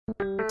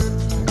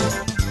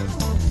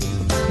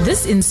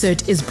This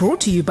insert is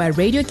brought to you by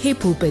Radio K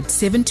Pulpit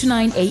 7 to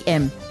 9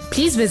 a.m.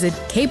 Please visit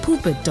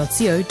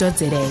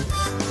kpulpit.co.za.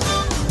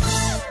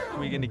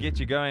 We're going to get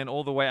you going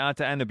all the way out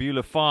to Anna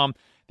Beulah Farm,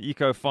 the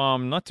Eco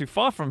Farm, not too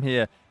far from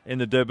here in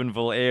the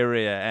Durbanville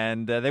area.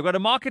 And they've got a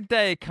market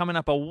day coming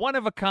up, a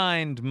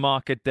one-of-a-kind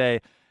market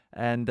day.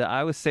 And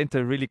I was sent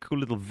a really cool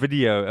little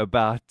video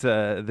about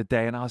the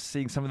day, and I was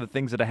seeing some of the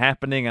things that are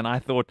happening, and I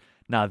thought,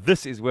 now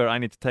this is where I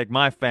need to take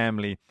my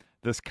family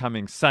this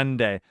coming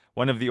Sunday.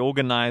 One of the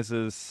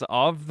organizers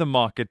of the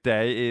market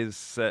day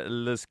is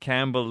Liz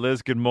Campbell.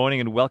 Liz, good morning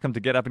and welcome to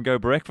Get Up and Go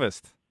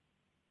Breakfast.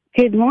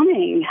 Good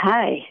morning.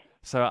 Hi.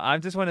 So I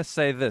just want to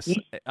say this.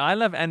 I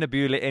love Anna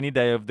Beulah any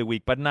day of the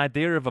week, but an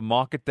idea of a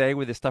market day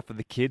where there's stuff for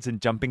the kids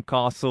and jumping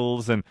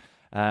castles and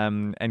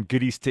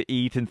goodies to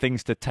eat and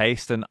things to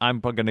taste. And I'm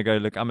going to go,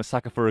 look, I'm a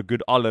sucker for a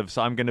good olive,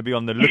 so I'm going to be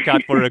on the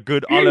lookout for a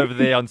good olive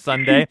there on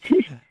Sunday.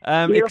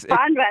 You'll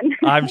find one.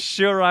 I'm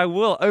sure I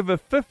will. Over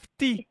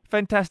 50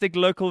 fantastic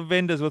local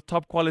vendors with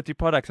top quality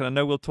products. And I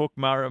know we'll talk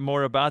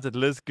more about it.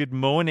 Liz, good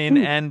morning.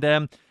 And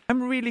I'm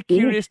really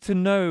curious to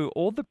know,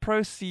 all the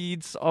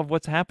proceeds of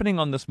what's happening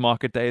on this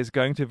market day is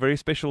going to a very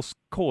special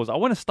cause. I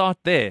want to start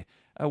there.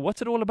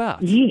 What's it all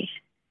about? Yes.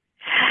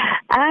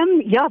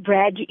 Yeah,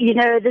 Brad, you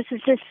know, this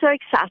is just so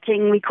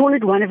exciting. We call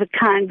it one of a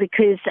kind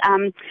because,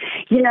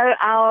 you know,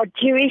 our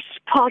Jewish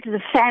part of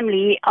the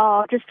family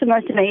are just the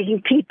most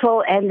amazing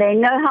people, and they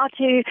know how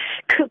to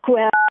cook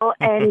well,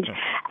 and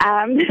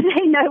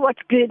they know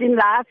what's good in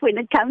life when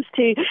it comes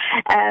to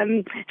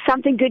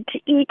something good to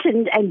eat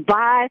and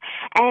buy.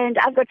 And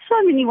I've got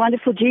so many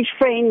wonderful Jewish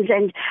friends,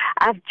 and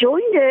I've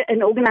joined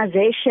an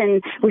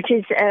organization, which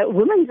is a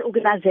women's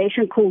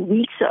organization called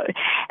WIZO.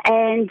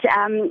 And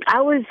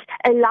I was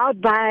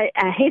allowed by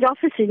a head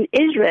office in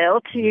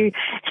Israel to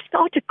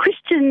start a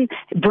Christian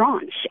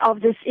branch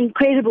of this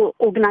incredible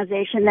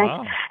organization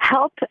that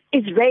help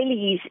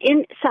Israelis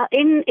in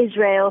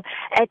Israel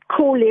at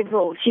core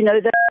levels, you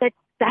know, that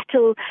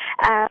battle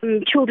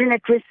children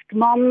at risk,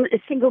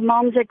 single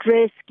moms at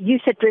risk,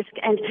 youth at risk.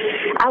 And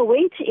I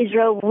went to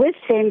Israel with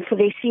them for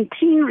their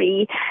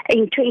centenary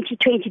in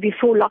 2020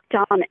 before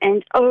lockdown,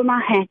 and oh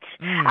my hat,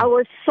 I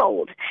was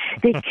sold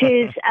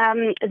because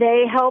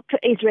they help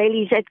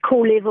Israelis at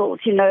core levels,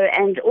 you know,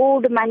 and all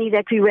the money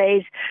that we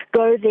raise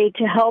go there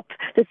to help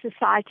the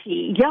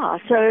society. Yeah,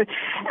 so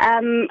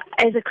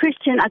as a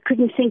Christian, I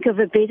couldn't think of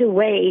a better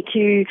way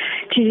to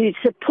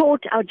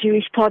support our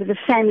Jewish part of the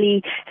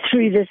family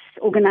through this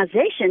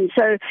organization.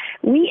 So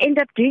we end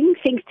up doing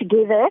things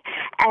together,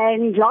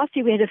 and last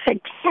year we had a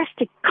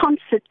fantastic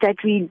concert that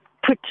we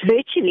put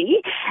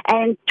virtually,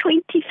 and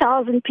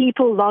 20,000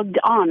 people logged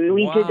on.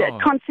 We did a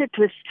concert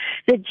with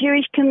the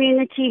Jewish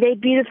community, they're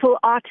beautiful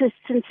artists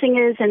and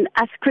singers, and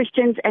us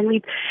Christians, and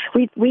we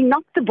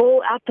knocked the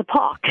ball out the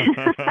park.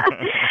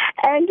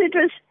 And it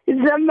was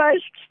the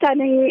most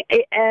stunning,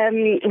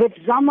 with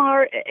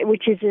Zamar,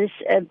 which is this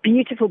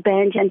beautiful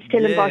band, and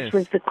Stellenbosch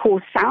was the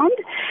core sound.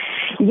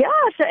 Yeah,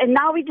 so, and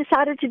now we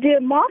decided to do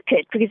a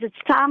market because it's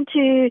time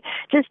to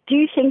just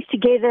do things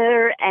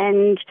together,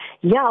 and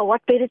yeah,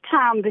 what better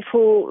time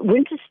before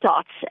winter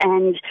starts,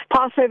 and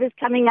Passover's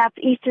coming up,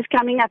 Easter's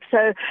coming up,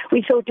 so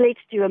we thought, let's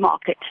do a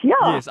market. Yeah.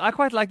 Yes, I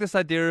quite like this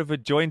idea of a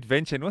joint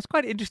venture. And what's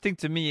quite interesting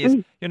to me is,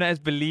 you know, as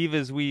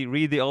believers, we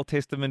read the Old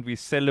Testament, we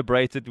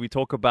celebrate it, we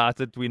talk about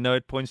it, we know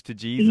it points to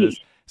Jesus.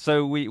 Yes.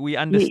 So we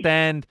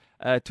understand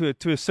to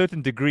a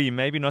certain degree,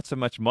 maybe not so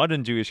much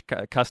modern Jewish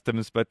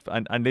customs, but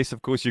unless,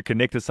 of course, you're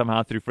connected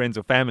somehow through friends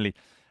or family.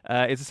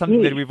 It's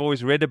something that we've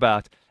always read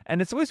about.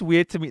 And it's always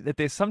weird to me that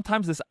there's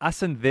sometimes this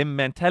us and them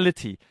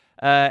mentality.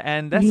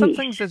 And that's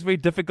something that's very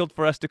difficult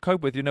for us to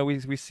cope with. You know,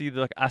 we see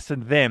like us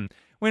and them,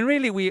 when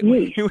really we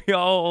are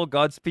all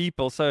God's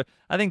people. So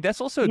I think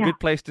that's also a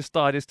good place to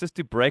start, is just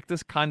to break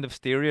this kind of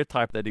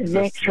stereotype that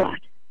exists. That's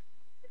right.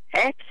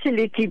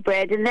 Absolutely,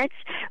 Brad. And that's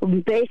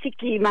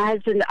basically my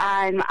husband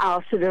and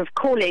our sort of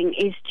calling,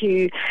 is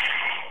to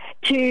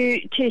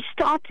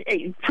start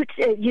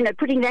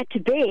putting that to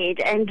bed,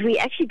 and we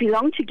actually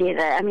belong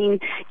together. I mean,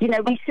 you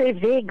know, we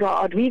serve their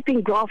God. We've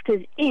been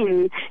grafted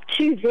in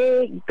to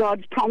their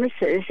God's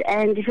promises,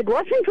 and if it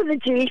wasn't for the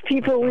Jewish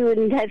people, we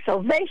wouldn't have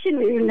salvation,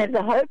 we wouldn't have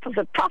the hope of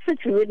the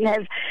prophets, we wouldn't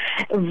have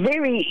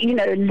very, you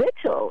know,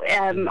 little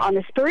on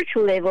a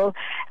spiritual level.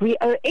 We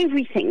owe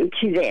everything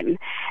to them.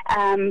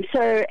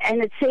 So,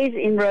 and it says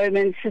in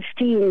Romans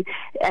 15,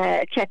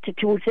 chapter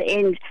towards the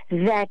end,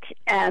 that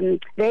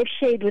they've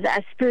shared with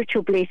us spiritual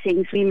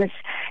blessings. We must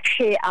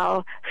share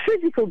our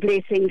physical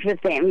blessings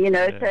with them, you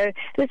know. So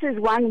this is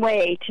one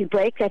way to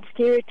break that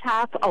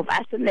stereotype of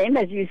us and them,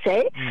 as you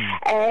say,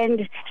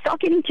 and start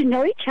getting to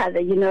know each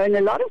other, you know. And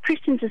a lot of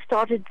Christians have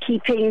started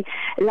keeping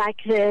like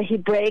the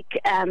Hebraic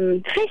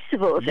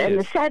festivals and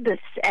the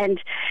Sabbaths, and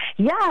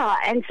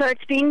and so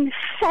it's been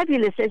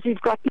fabulous as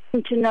we've gotten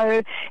to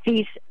know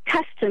these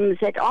customs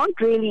that aren't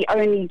really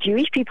only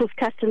Jewish people's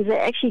customs,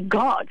 they're actually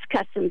God's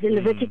customs. In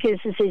Leviticus,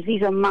 it says,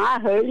 these are my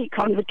holy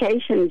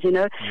convocations, you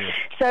know. Yes.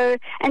 So,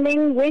 and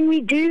then when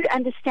we do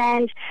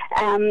understand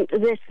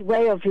this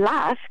way of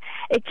life,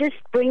 it just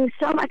brings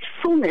so much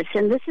fullness.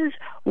 And this is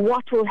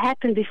what will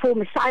happen before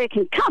Messiah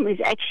can come, is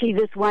actually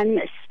this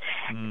oneness.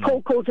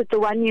 Paul calls it the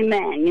one new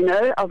man, you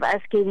know, of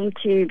us getting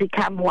to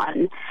become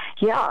one.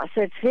 Yeah,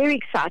 so it's very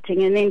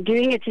exciting. And then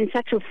doing it in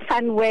such a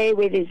fun way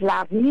where there's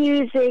live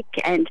music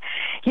and,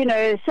 you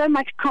know, so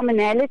much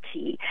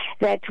commonality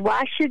that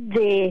why should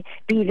there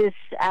be this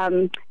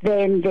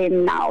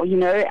then now, you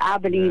know? I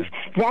believe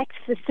that's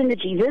the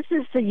synergy. This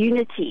is the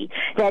unity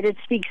that it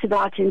speaks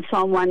about in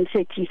Psalm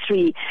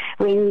 133.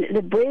 When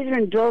the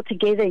brethren dwell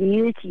together in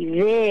unity,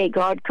 there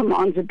God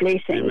commands a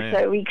blessing. Amen.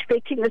 So we're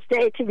expecting this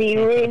day to be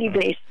really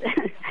blessed.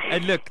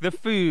 And look, the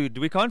food.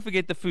 We can't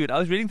forget the food. I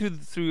was reading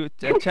through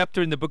a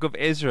chapter in the book of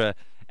Ezra,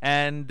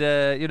 and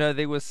you know,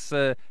 there was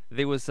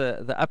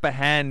the upper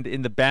hand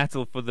in the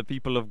battle for the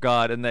people of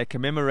God, and they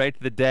commemorate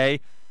the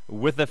day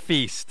with a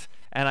feast.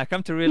 And I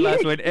come to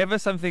realize whenever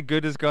something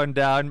good has gone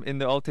down in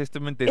the Old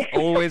Testament, there's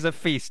always a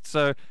feast.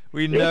 So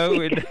we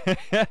know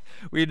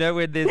we know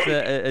when there's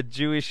a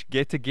Jewish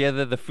get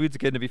together, the food's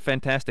going to be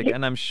fantastic,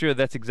 and I'm sure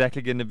that's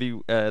exactly going to be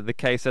the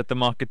case at the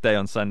market day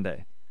on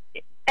Sunday.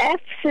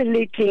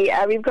 Absolutely.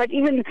 We've got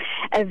even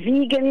a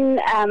vegan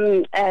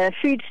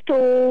food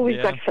store.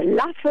 We've got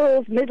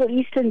falafels, Middle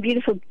Eastern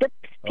beautiful dips.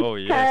 Pizza. Oh,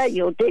 yes.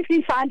 You'll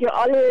definitely find your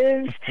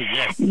olives.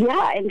 Yes.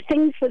 Yeah, and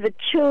things for the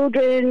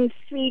children,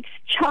 sweets,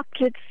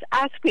 chocolates,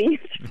 ice creams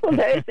for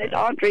those that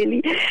aren't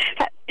really.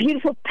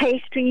 Beautiful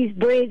pastries,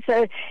 bread.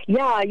 So,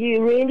 yeah,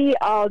 you really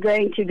are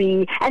going to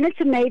be... And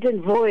it's a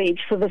maiden voyage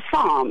for the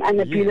farm,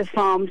 Anna Beulah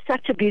Farm.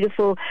 Such a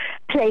beautiful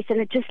place, and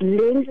it just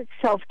lends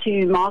itself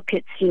to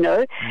markets, you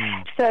know.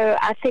 So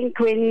I think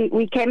when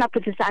we came up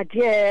with this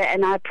idea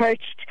and I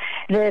approached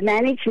the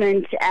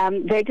management,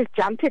 they just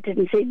jumped at it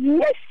and said,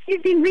 yes,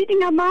 you've been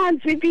reading our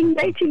minds. We've been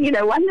waiting, you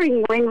know,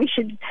 wondering when we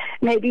should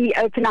maybe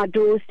open our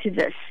doors to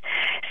this.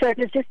 So it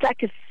was just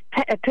like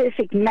a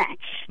perfect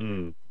match.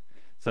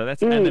 So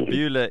that's Anna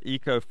Beulah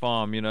Eco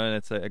Farm, you know, and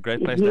it's a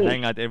great place to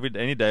hang out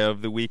any day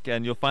of the week.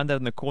 And you'll find that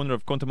in the corner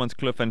of Conterman's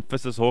and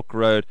Vissershok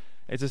Road.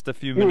 It's just a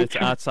few minutes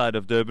outside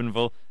of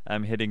Durbanville,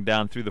 heading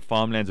down through the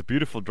farmlands. A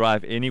beautiful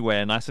drive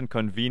anywhere, nice and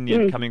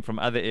convenient, coming from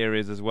other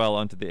areas as well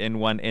onto the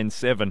N1,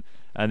 N7,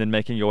 and then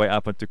making your way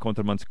up onto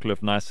Conterman's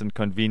nice and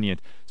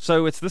convenient.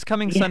 So it's this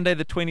coming Sunday,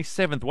 the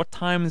 27th. What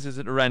times is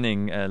it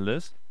running,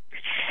 Liz?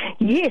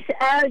 Yes,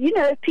 you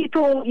know,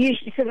 people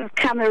usually sort of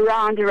come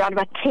around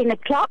about 10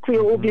 o'clock.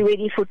 We'll all be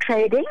ready for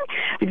trading.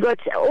 We've got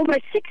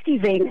almost 60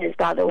 vendors,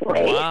 by the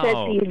way, so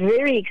it's been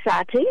very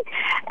exciting.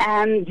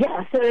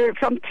 Yeah, so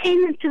from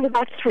 10 until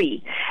about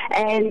 3.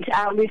 And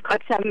we've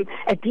got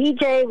a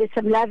DJ with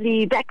some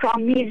lovely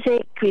background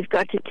music. We've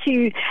got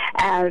 2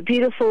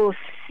 beautiful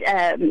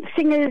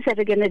singers that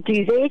are going to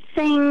do their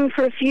thing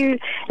for a few,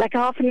 like a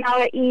half an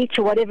hour each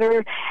or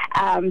whatever.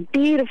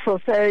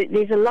 Beautiful. So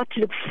there's a lot to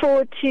look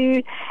forward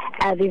to.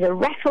 There's a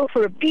raffle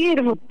for a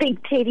beautiful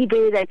big teddy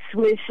bear that's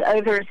worth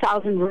over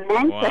 1,000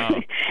 rand. Wow.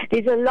 So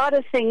there's a lot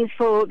of things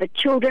for the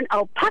children,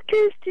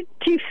 alpacas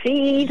to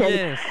feed,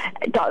 and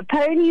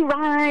pony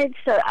rides.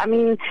 So, I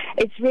mean,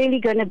 it's really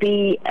going to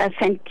be a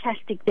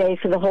fantastic day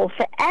for the whole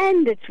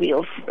and it's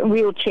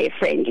wheelchair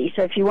friendly.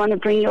 So if you want to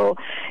bring your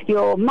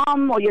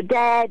mom or your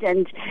dad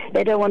and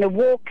they don't want to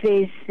walk,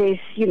 there's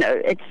you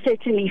know, it's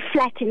certainly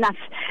flat enough.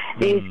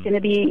 There's going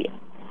to be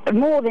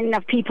more than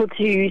enough people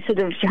to sort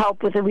of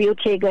help with a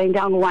wheelchair going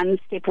down one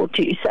step or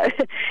two. So,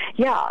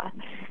 yeah,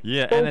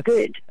 and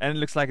good. And it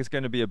looks like it's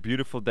going to be a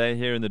beautiful day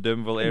here in the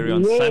Durbanville area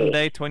on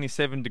Sunday,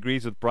 27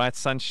 degrees with bright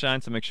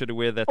sunshine. So make sure to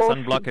wear that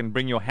sunblock and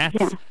bring your hats.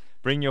 Yeah.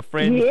 Bring your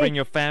friends, bring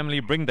your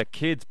family, bring the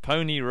kids,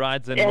 pony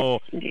rides and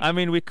more. I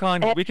mean, we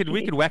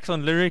could wax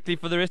on lyrically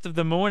for the rest of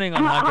the morning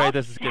on how great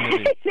this is going to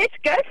be. Let's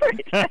go for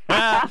it.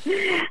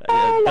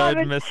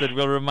 Don't miss it.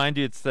 We'll remind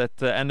you it's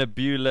at Anna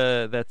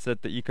Beulah, that's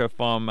at the Eco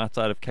Farm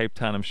outside of Cape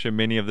Town. I'm sure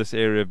many of this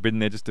area have been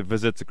there just to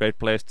visit. It's a great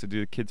place to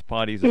do kids'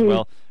 parties as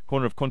well.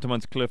 Corner of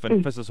Conterman's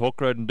and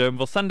Vissershok Road in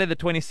Durbanville. Sunday the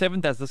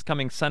 27th, as this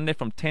coming Sunday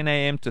from 10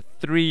 a.m. to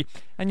 3.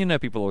 And you know,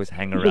 people always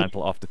hang around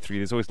till after 3.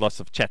 There's always lots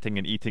of chatting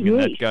and eating and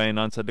that going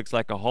on. So it looks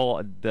like a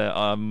whole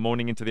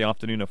morning into the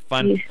afternoon of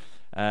fun.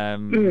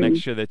 Make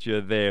sure that you're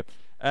there.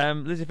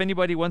 Liz, if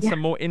anybody wants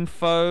some more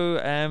info,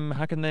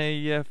 how can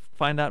they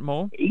find out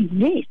more?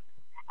 Yes.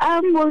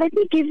 Well, let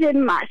me give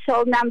them my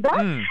cell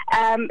number.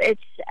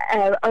 It's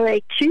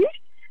 082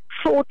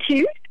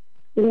 42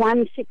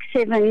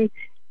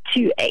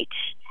 16728.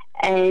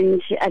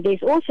 And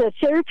there's also a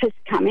therapist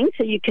coming,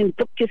 so you can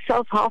book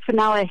yourself half an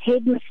hour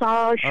head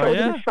massage,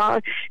 shoulder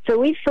massage. So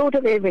we've thought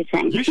of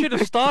everything. You should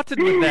have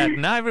started with that.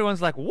 Now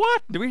everyone's like,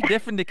 what? We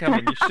definitely come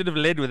in. You should have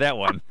led with that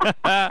one.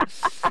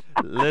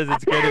 Liz,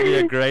 it's going to be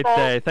a great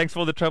day. Thanks for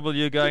all the trouble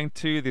you're going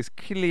to. There's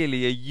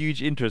clearly a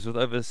huge interest with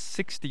over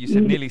 60, you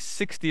said nearly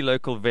 60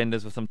 local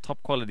vendors with some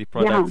top quality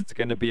products. Yeah. It's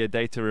going to be a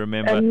day to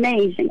remember.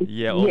 Amazing.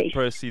 Yeah, all Yes.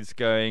 proceeds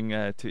going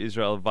to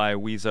Israel via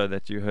WIZO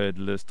that you heard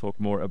Liz talk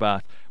more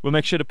about. We'll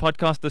make sure to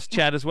podcast this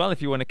chat as well.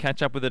 If you want to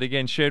catch up with it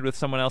again, share it with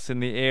someone else in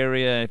the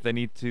area. If they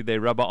need to, their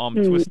rubber arm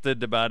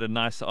twisted about a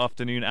nice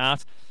afternoon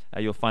out.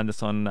 You'll find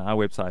this on our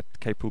website,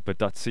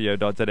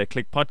 kpulpit.co.za.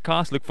 Click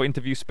podcast, look for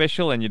interview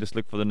special, and you just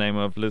look for the name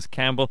of Liz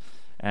Campbell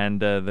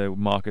and the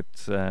market,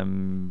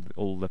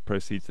 all the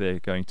proceeds there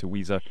going to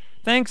WIZO.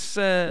 Thanks,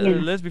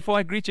 Liz. Before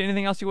I greet you,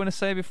 anything else you want to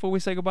say before we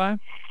say goodbye?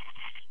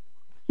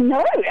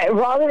 No,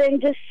 rather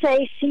than just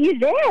say, see you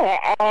there,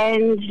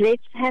 and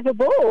let's have a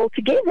ball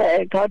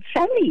together, God's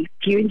family,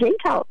 Jew and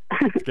Gentile.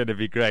 It's going to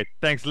be great.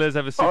 Thanks, Liz.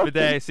 Have a super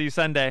day. See you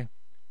Sunday.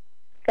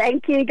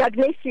 Thank you. God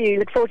bless you.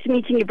 Look forward to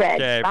meeting you,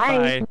 Brad. Okay,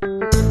 Bye.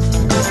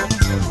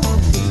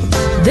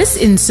 This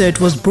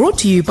insert was brought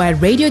to you by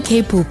Radio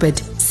K Pulpit,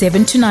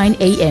 7 to 9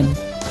 a.m.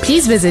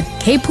 Please visit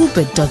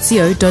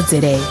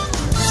kpulpit.co.za.